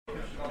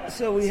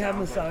So we have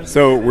massage.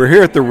 So we're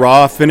here at the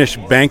Raw Finish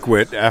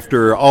Banquet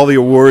after all the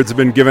awards have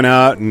been given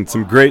out and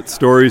some great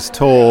stories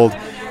told.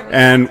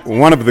 And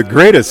one of the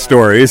greatest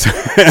stories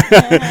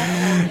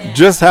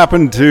just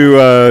happened to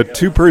a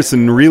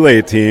two-person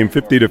relay team,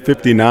 50 to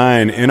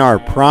 59, in our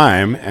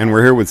prime. And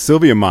we're here with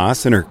Sylvia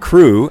Maas and her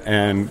crew.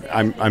 And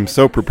I'm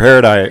so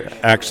prepared I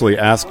actually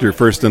asked your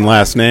first and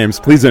last names.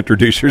 Please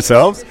introduce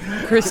yourselves.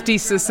 Kristi,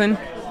 Sisson.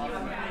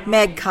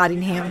 Meg,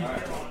 Cottingham.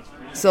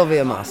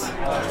 Sylvia Maas.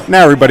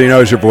 Now everybody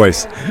knows your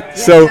voice.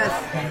 So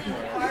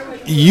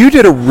you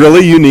did a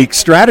really unique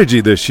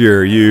strategy this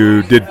year.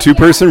 You did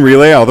two-person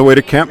relay all the way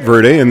to Camp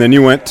Verde, and then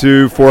you went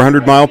to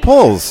 400-mile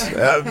poles.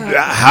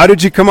 How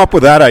did you come up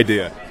with that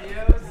idea?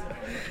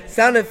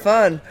 Sounded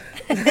fun.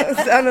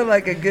 Sounded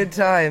like a good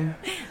time.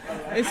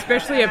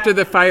 Especially after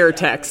the fire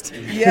text.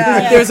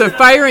 Yeah. There's a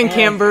fire in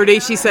Camp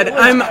Verde. She said,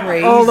 I'm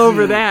crazy. all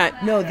over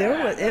that. No,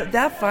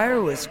 that fire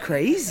was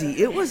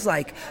crazy. It was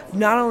like,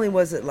 not only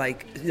was it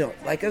like,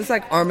 like it was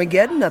like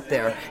Armageddon up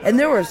there. And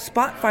there were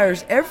spot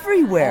fires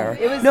everywhere.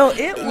 It was,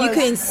 you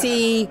couldn't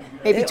see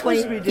maybe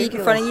 20 feet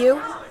in front of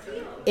you.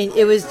 And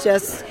it was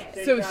just...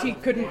 So she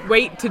couldn't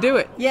wait to do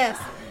it. Yes.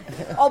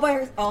 All by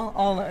her, all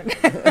alone.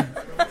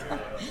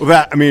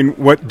 Well,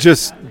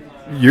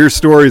 your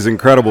story is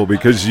incredible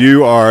because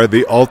you are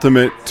the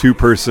ultimate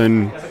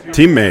two-person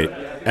teammate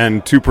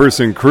and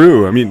two-person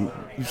crew. I mean,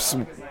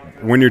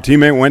 when your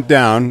teammate went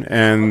down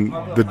and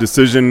the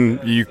decision,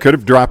 you could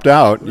have dropped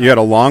out, you had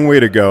a long way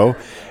to go,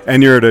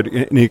 and you're at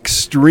an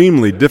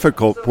extremely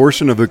difficult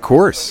portion of the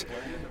course.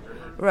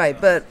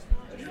 Right, but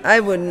I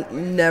would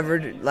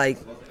never,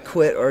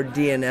 quit or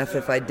DNF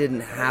if I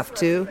didn't have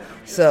to.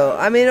 So,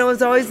 it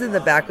was always in the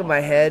back of my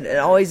head. It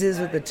always is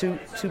with the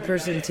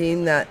two-person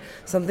team that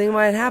something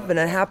might happen.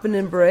 It happened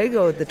in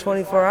Borrego at the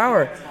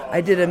 24-hour.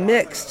 I did a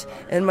mixed,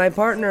 and my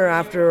partner,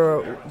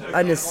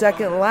 on his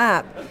second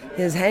lap,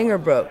 his hanger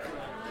broke.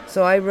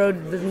 So I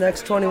rode the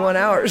next 21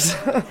 hours.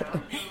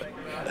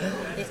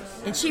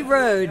 And she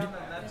rode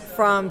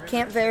from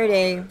Camp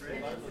Verde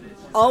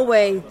all the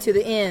way to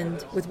the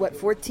end with,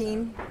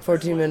 14 minutes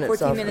 14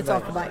 minutes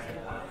off the bike.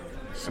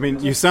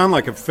 You sound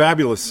like a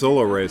fabulous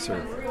solo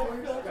racer.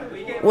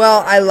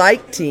 Well, I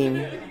like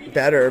team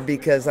better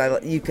because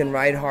you can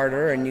ride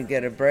harder and you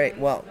get a break.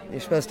 Well, you're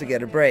supposed to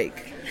get a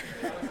break.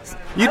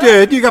 You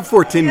did. You got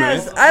 14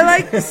 minutes. I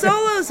like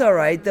solo's all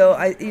right, though.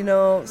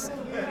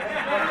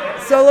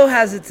 Solo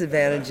has its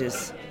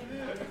advantages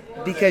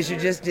because you're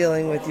just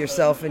dealing with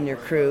yourself and your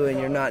crew, and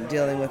you're not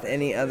dealing with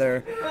any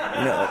other,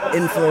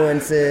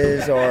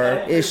 influences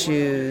or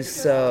issues.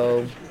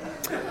 So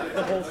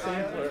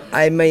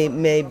I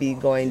may be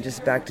going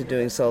just back to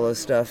doing solo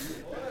stuff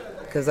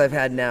because I've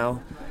had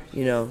now,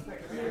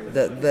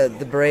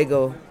 the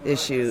Borrego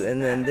issue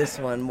and then this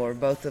one,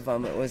 both of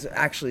them, it was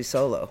actually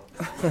solo.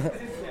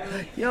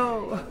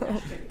 Yo.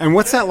 And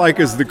what's that like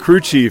as the crew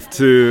chief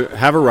to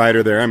have a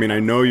rider there? I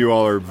know you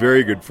all are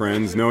very good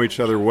friends, know each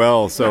other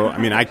well, so,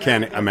 I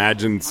can't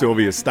imagine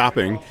Sylvia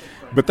stopping,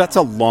 but that's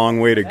a long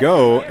way to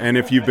go, and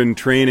if you've been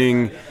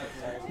training...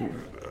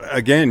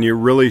 Again, you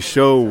really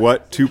show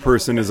what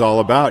two-person is all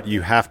about.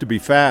 You have to be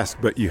fast,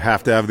 but you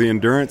have to have the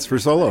endurance for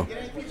solo.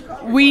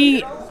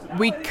 We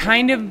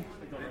kind of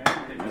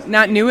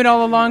not knew it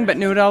all along, but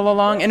knew it all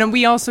along. And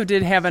we also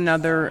did have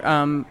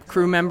another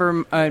crew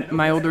member.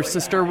 My older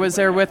sister was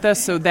there with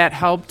us, so that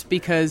helped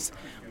because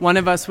one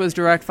of us was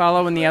direct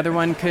follow and the other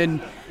one could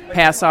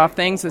pass off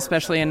things,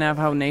 especially in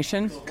Navajo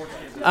Nation.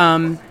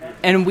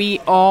 And we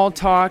all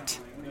talked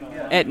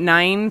at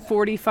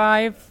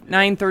 9:45,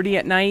 9:30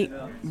 at night,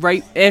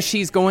 right as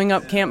she's going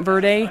up Camp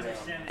Verde,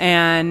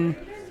 and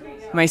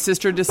my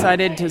sister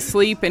decided to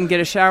sleep and get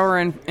a shower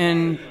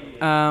in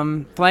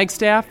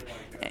Flagstaff,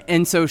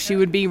 and so she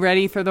would be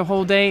ready for the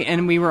whole day,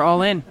 and we were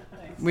all in.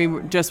 We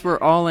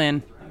were all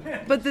in.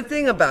 But the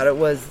thing about it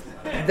was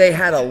they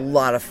had a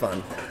lot of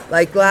fun.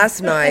 Like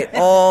last night,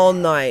 all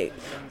night,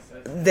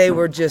 they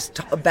were just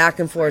back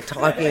and forth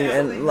talking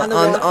and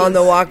on the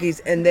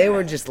walkies, and they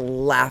were just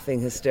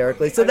laughing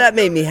hysterically. So that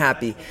made me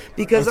happy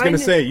because I was going to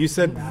say, you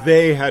said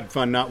they had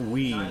fun, not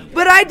we.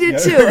 But I did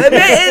too.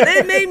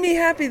 It made me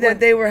happy that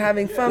they were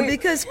having fun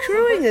because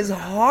crewing is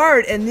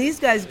hard, and these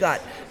guys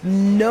got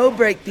no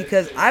break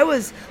because I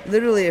was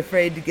literally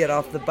afraid to get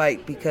off the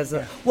bike because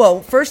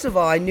first of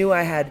all, I knew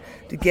I had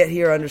to get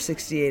here under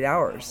 68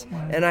 hours,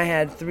 and I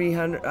had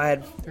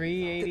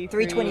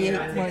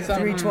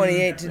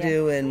 328 to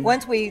do. And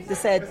once we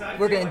said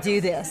we're going to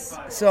do this,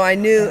 so I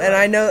knew, and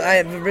I know I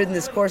have ridden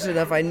this course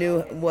enough. I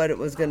knew what it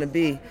was going to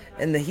be,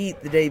 and the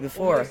heat the day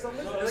before.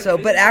 So,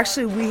 but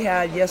actually, we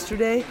had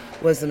yesterday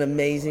was an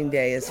amazing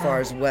day as far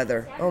as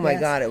weather. Oh my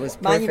God, it was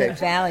perfect. Monument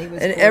Valley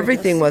was and gorgeous.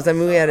 Everything was.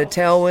 We had a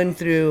tailwind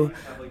through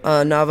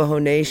Navajo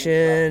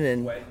Nation,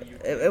 and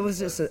it was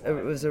just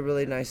it was a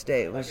really nice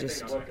day. It was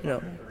just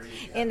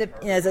And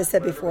as I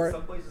said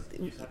before,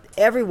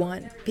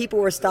 people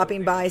were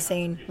stopping by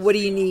saying, "What do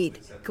you need?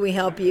 Can we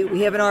help you?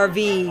 We have an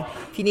RV.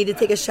 If you need to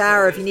take a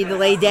shower, if you need to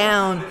lay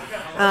down."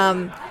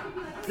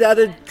 The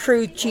other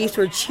crew chiefs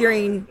were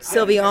cheering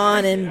Sylvia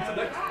on, and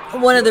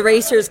one of the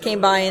racers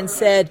came by and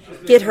said,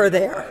 "Get her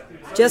there.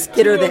 Just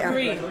get her there."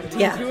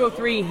 Team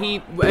 203,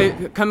 he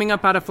coming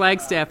up out of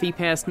Flagstaff, he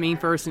passed me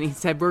first, and he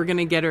said, "We're going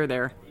to get her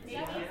there."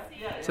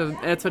 So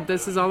that's what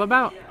this is all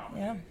about.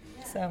 Yeah.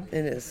 So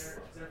It is.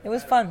 it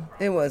was fun.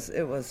 It was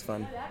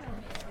fun.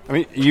 I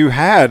mean, you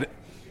had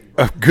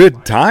a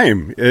good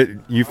time.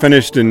 You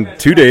finished in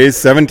 2 days,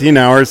 17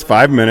 hours,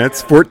 5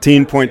 minutes,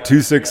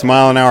 14.26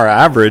 mile an hour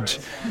average.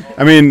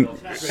 I mean,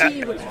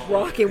 She was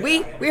rocking.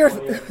 We were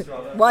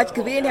watching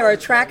because we didn't have our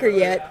tracker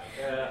yet.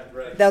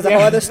 That was a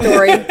whole other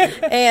story.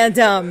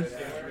 And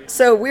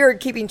so we were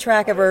keeping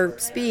track of her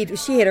speed.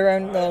 She had her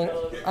own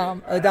little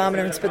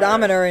odometer and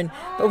speedometer,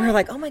 but we were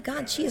like, "Oh my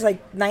God, she is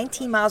like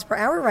 19 miles per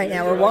hour right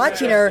now." We're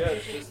watching her,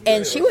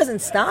 and she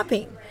wasn't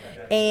stopping,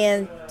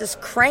 and just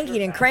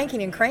cranking and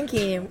cranking and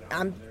cranking.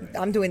 And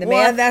I'm doing the math.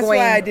 Well, that's going,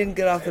 why I didn't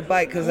get off the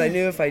bike, because I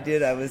knew if I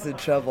did, I was in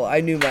trouble. I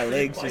knew my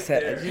legs just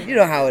had, you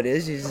know how it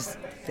is. You just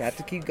have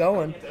to keep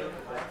going.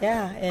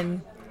 Yeah,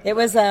 and it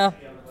was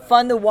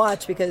fun to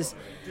watch because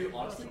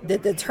the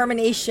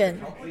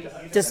determination,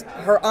 just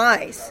her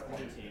eyes,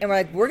 and we're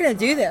like, "We're going to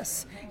do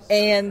this,"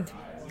 and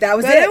that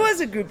was But it. it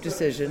was a group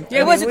decision.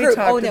 Yeah, it was a group. We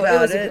talked Oh, no, it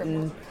about was a it,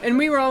 group. And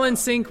we were all in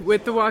sync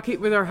with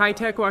with our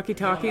high-tech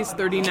walkie-talkies,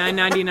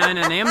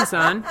 $39.99 on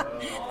Amazon.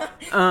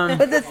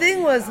 But the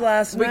thing was,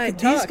 last We night, could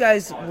these talk.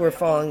 guys were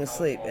falling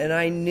asleep, and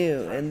I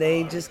knew, and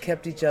they just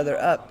kept each other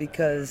up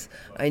because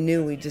I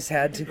knew we just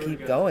had to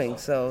keep going.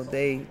 So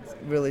they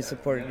really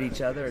supported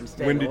each other and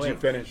stayed when did you awake.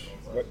 finish?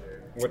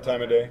 What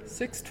time of day?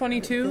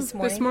 6:22 This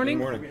this morning? morning.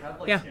 Morning.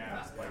 Yeah.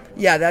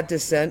 Yeah, that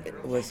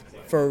descent was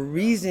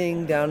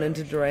freezing down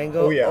into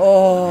Durango. Oh, yeah.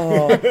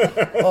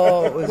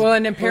 Oh, it was Well,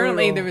 and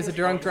apparently brutal. there was a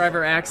drunk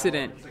driver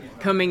accident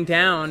coming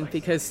down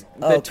because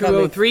the Oh,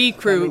 203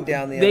 crew, coming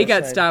down the they other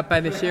got side. stopped by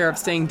the sheriff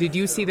saying, "Did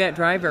you see that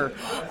driver?"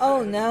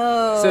 Oh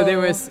no! So there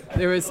was,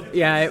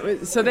 yeah, it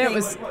was. So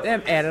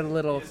that added a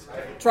little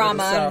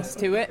drama. sauce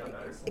to it.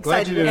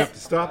 Glad you didn't have to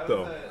stop,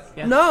 though.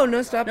 Yeah.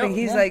 No stopping. No,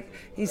 He's no. like,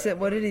 he said,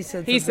 what did he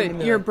say? He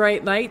said, "Your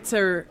bright lights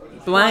are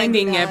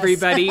blinding Blinding us."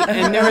 everybody,"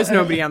 and there was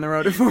nobody on the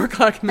road at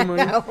 4:00 in the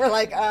morning. We're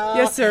like, "Oh,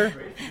 Yes, sir.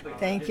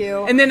 thank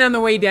you." And then on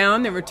the way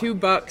down, there were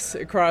 $2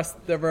 across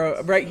the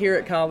road, right here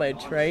at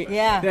college, right?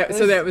 Yeah, That, it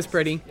so was- that was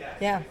pretty.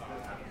 Yeah,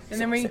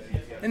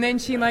 And then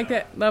she liked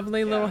that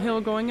lovely little hill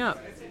going up.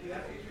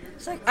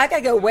 it's like, I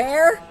gotta go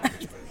where?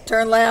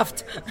 Turn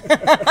left.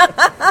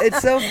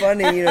 It's so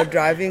funny,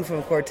 driving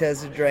from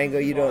Cortez to Durango,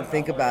 you don't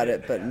think about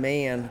it, but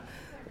man,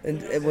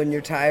 and when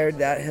you're tired,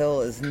 that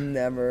hill is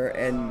never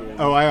ending.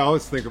 Oh, I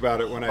always think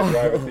about it when I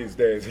drive it these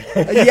days.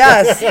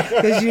 Yes,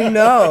 because you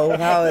know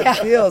how it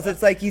feels.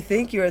 It's like you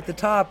think you're at the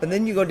top, and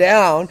then you go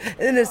down, and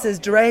then it says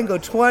Durango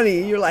 20,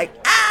 and you're like,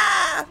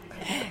 ah!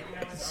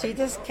 She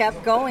just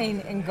kept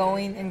going and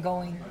going and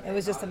going. It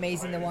was just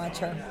amazing to watch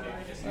her.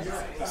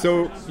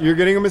 So you're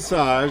getting a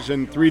massage,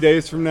 and 3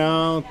 days from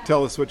now,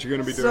 tell us what you're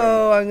going to be doing.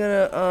 So I'm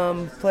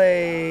gonna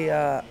play.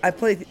 I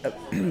play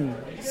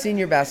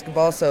senior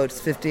basketball, so it's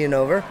 50 and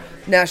over.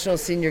 National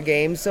Senior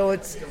Games, so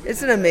it's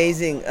an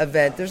amazing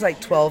event. There's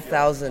like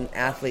 12,000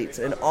 athletes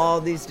in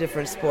all these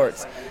different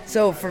sports.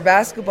 So for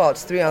basketball,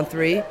 it's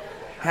 3-on-3,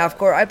 half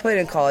court. I played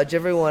in college.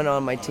 Everyone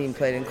on my team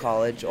played in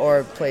college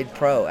or played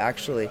pro,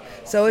 actually.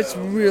 So it's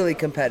really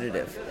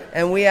competitive,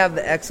 and we have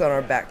the X on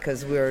our back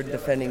because we're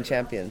defending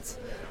champions.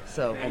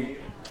 So. And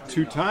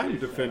two-time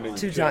defending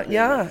Two champion.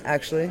 times, yeah,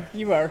 actually.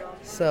 You are.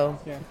 So,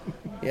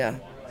 yeah.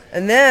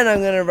 And then I'm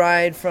going to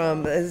ride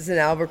from, this is in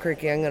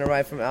Albuquerque, I'm going to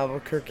ride from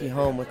Albuquerque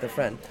home with a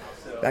friend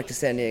back to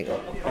San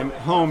Diego. And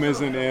home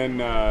isn't in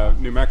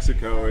New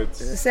Mexico,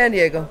 it's, San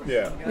Diego.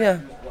 yeah,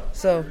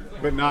 So,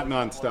 but not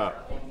nonstop.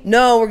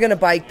 no, we're going to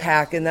bike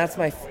pack, and that's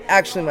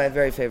actually my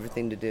very favorite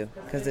thing to do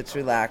because it's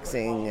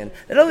relaxing, and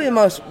it'll be the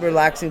most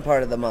relaxing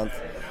part of the month.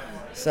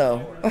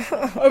 So,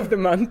 Of the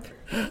month.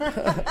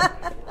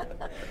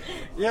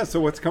 Yeah,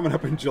 so what's coming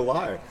up in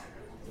July?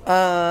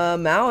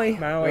 Maui.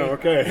 Maui. Oh,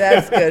 okay.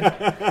 That's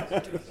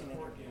good.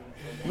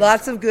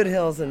 Lots of good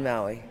hills in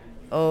Maui.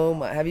 Oh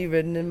my! Have you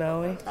ridden in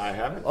Maui? I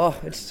haven't. Oh,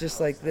 it's just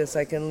like this.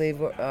 I can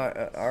leave. We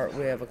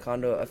have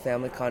a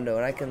family condo,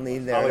 and I can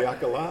leave there.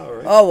 Haleakala,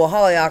 right? Oh well,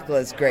 Haleakala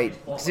is great.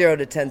 0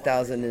 to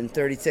 10,000 in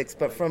 36.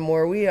 But from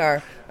where we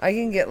are, I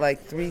can get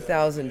like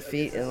 3,000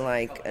 feet in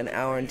like an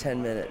hour and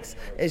 10 minutes.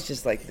 It's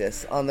just like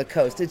this on the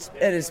coast. It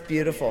is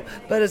beautiful,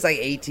 but it's like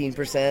 18%,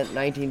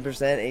 19%,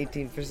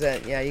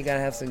 18%. Yeah, you gotta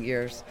have some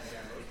gears.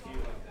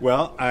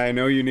 Well, I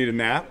know you need a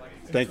nap.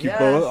 Thank you Yes.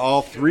 both,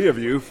 all three of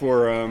you,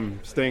 for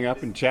staying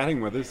up and chatting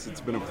with us.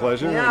 It's been a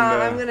pleasure. Yeah,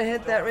 and, I'm gonna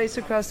hit that race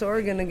across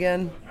Oregon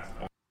again.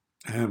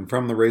 And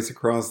from the race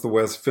across the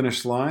West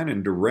finish line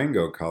in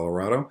Durango,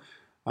 Colorado,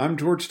 I'm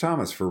George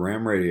Thomas for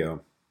Ram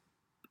Radio.